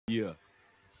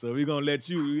So we're gonna let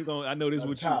you. I know this what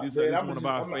you. top, This man. is one of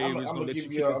our favorites. Gonna let you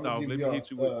kick us off. Let me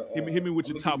hit you with. Hit me with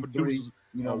your top producers.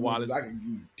 You know, Wallace. I can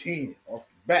give you 10 off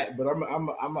the bat, but I'm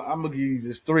gonna give you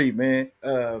just 3, man.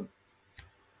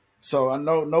 So I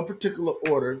know no particular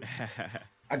order.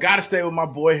 I gotta stay with my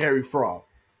boy Harry Fraud.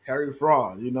 Harry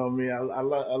Fraud, you know what I mean? I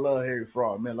love Harry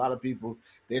Fraud, man. A lot of people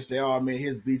they say, "Oh man,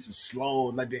 his beats are slow,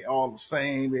 like they all the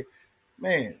same."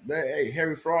 Man, hey,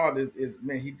 Harry Fraud is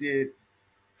man. He did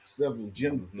stuff with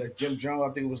Jim Jones. I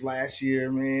think it was last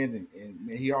year, man. And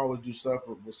man, he always do stuff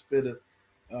with Spitter.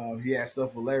 He had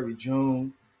stuff with Larry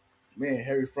June. Man,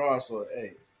 Harry Fraud. So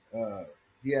hey,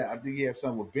 I think he had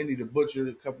something with Benny the Butcher.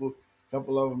 A couple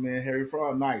of them, man. Harry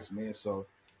Fraud, nice, man. So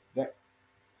that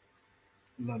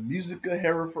La Musica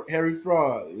Harry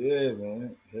Fraud, yeah,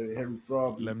 man. Harry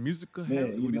Fraud. La Musica,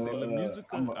 man. You know, La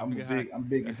Musica. I'm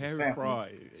big into Harry sampling. Fraud.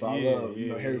 So I love,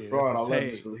 Harry Fraud. I love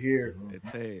just to hear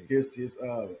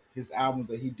his albums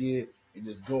that he did and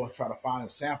just go and try to find a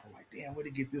sample. Like, damn, where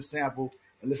did he get this sample?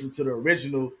 And listen to the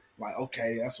original. Like,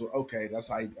 okay, that's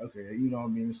how. You know what I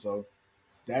mean? So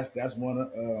that's one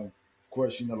of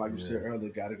course, like you said earlier,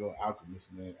 got to go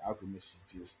Alchemist, man. Alchemist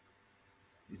is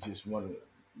just one of the,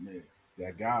 man,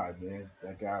 that guy, man.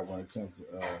 That guy when it comes to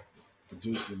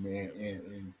producing, man,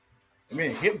 and I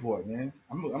mean Hit Boy, man.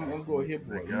 I'm gonna go with Hit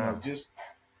Boy.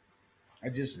 I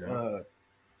just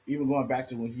even going back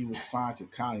to when he was signed to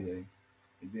Kanye,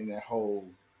 and then that whole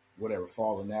whatever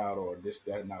falling out or this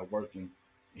that not working,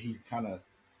 he kind of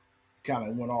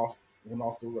went off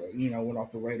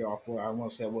the radar for I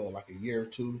want to say like a year or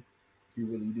two. He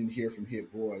really didn't hear from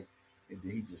Hit Boy. And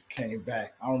then he just came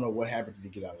back. I don't know what happened.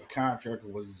 Did he get out of the contract, or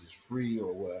was he just free,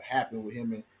 or what happened with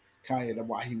him and Kanye?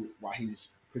 Why he just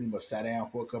pretty much sat down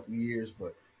for a couple of years.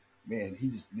 But man, he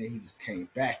just came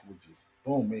back with just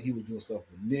boom, man. He was doing stuff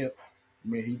with Nip.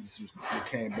 Man, he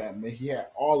came back. Man, he had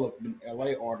all of them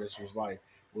LA artists was like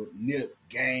with Nip,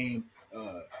 Game,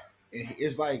 and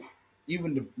it's like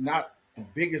even not the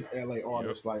biggest LA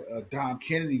artists like Dom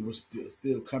Kennedy was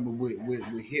still coming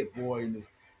with Hit Boy and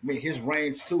his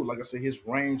range too. Like I said, his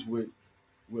range with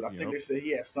I think they said he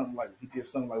had something like he did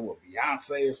something like what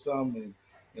Beyonce or something,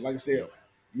 and like I said,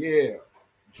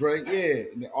 Drake,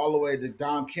 and then all the way to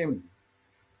Dom Kennedy.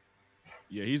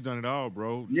 Yeah, he's done it all,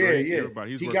 bro. Drake,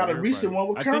 everybody. He got a recent one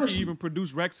with Currency. I think he even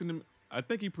produced Rex in the. I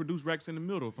think he produced Rex in the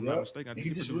Middle, if I'm not mistaken.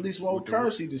 He just released one with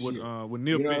Currency this year. With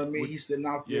Nip, you know what I mean? He's sitting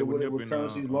out there with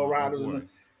Currency's Low Riders,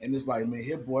 and it's like, man,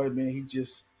 Hit Boy, man, he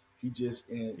just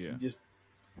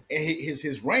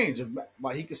his range of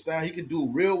like he could do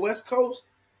real West Coast,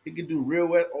 he could do real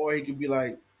West, or he could be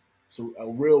like so a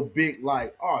real big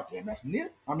like, oh damn, that's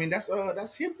Nip. I mean that's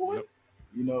Hit Boy,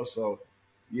 So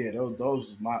yeah,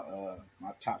 those are my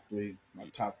top three.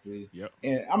 Yep.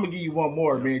 And I'm gonna give you one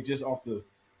more, man. Just off the,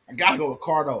 I gotta go with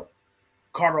Cardo.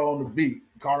 Cardo on the beat.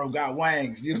 Cardo got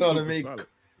wangs. You know what I mean? Solid.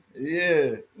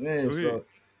 Yeah, man. So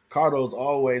Cardo's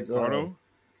always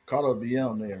Cardo be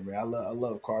on there, man. I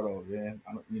love Cardo, man.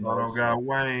 Cardo got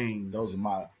wangs. Those are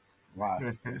my.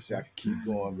 I can keep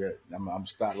going, but I'm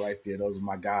stop right there. Those are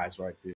my guys right there.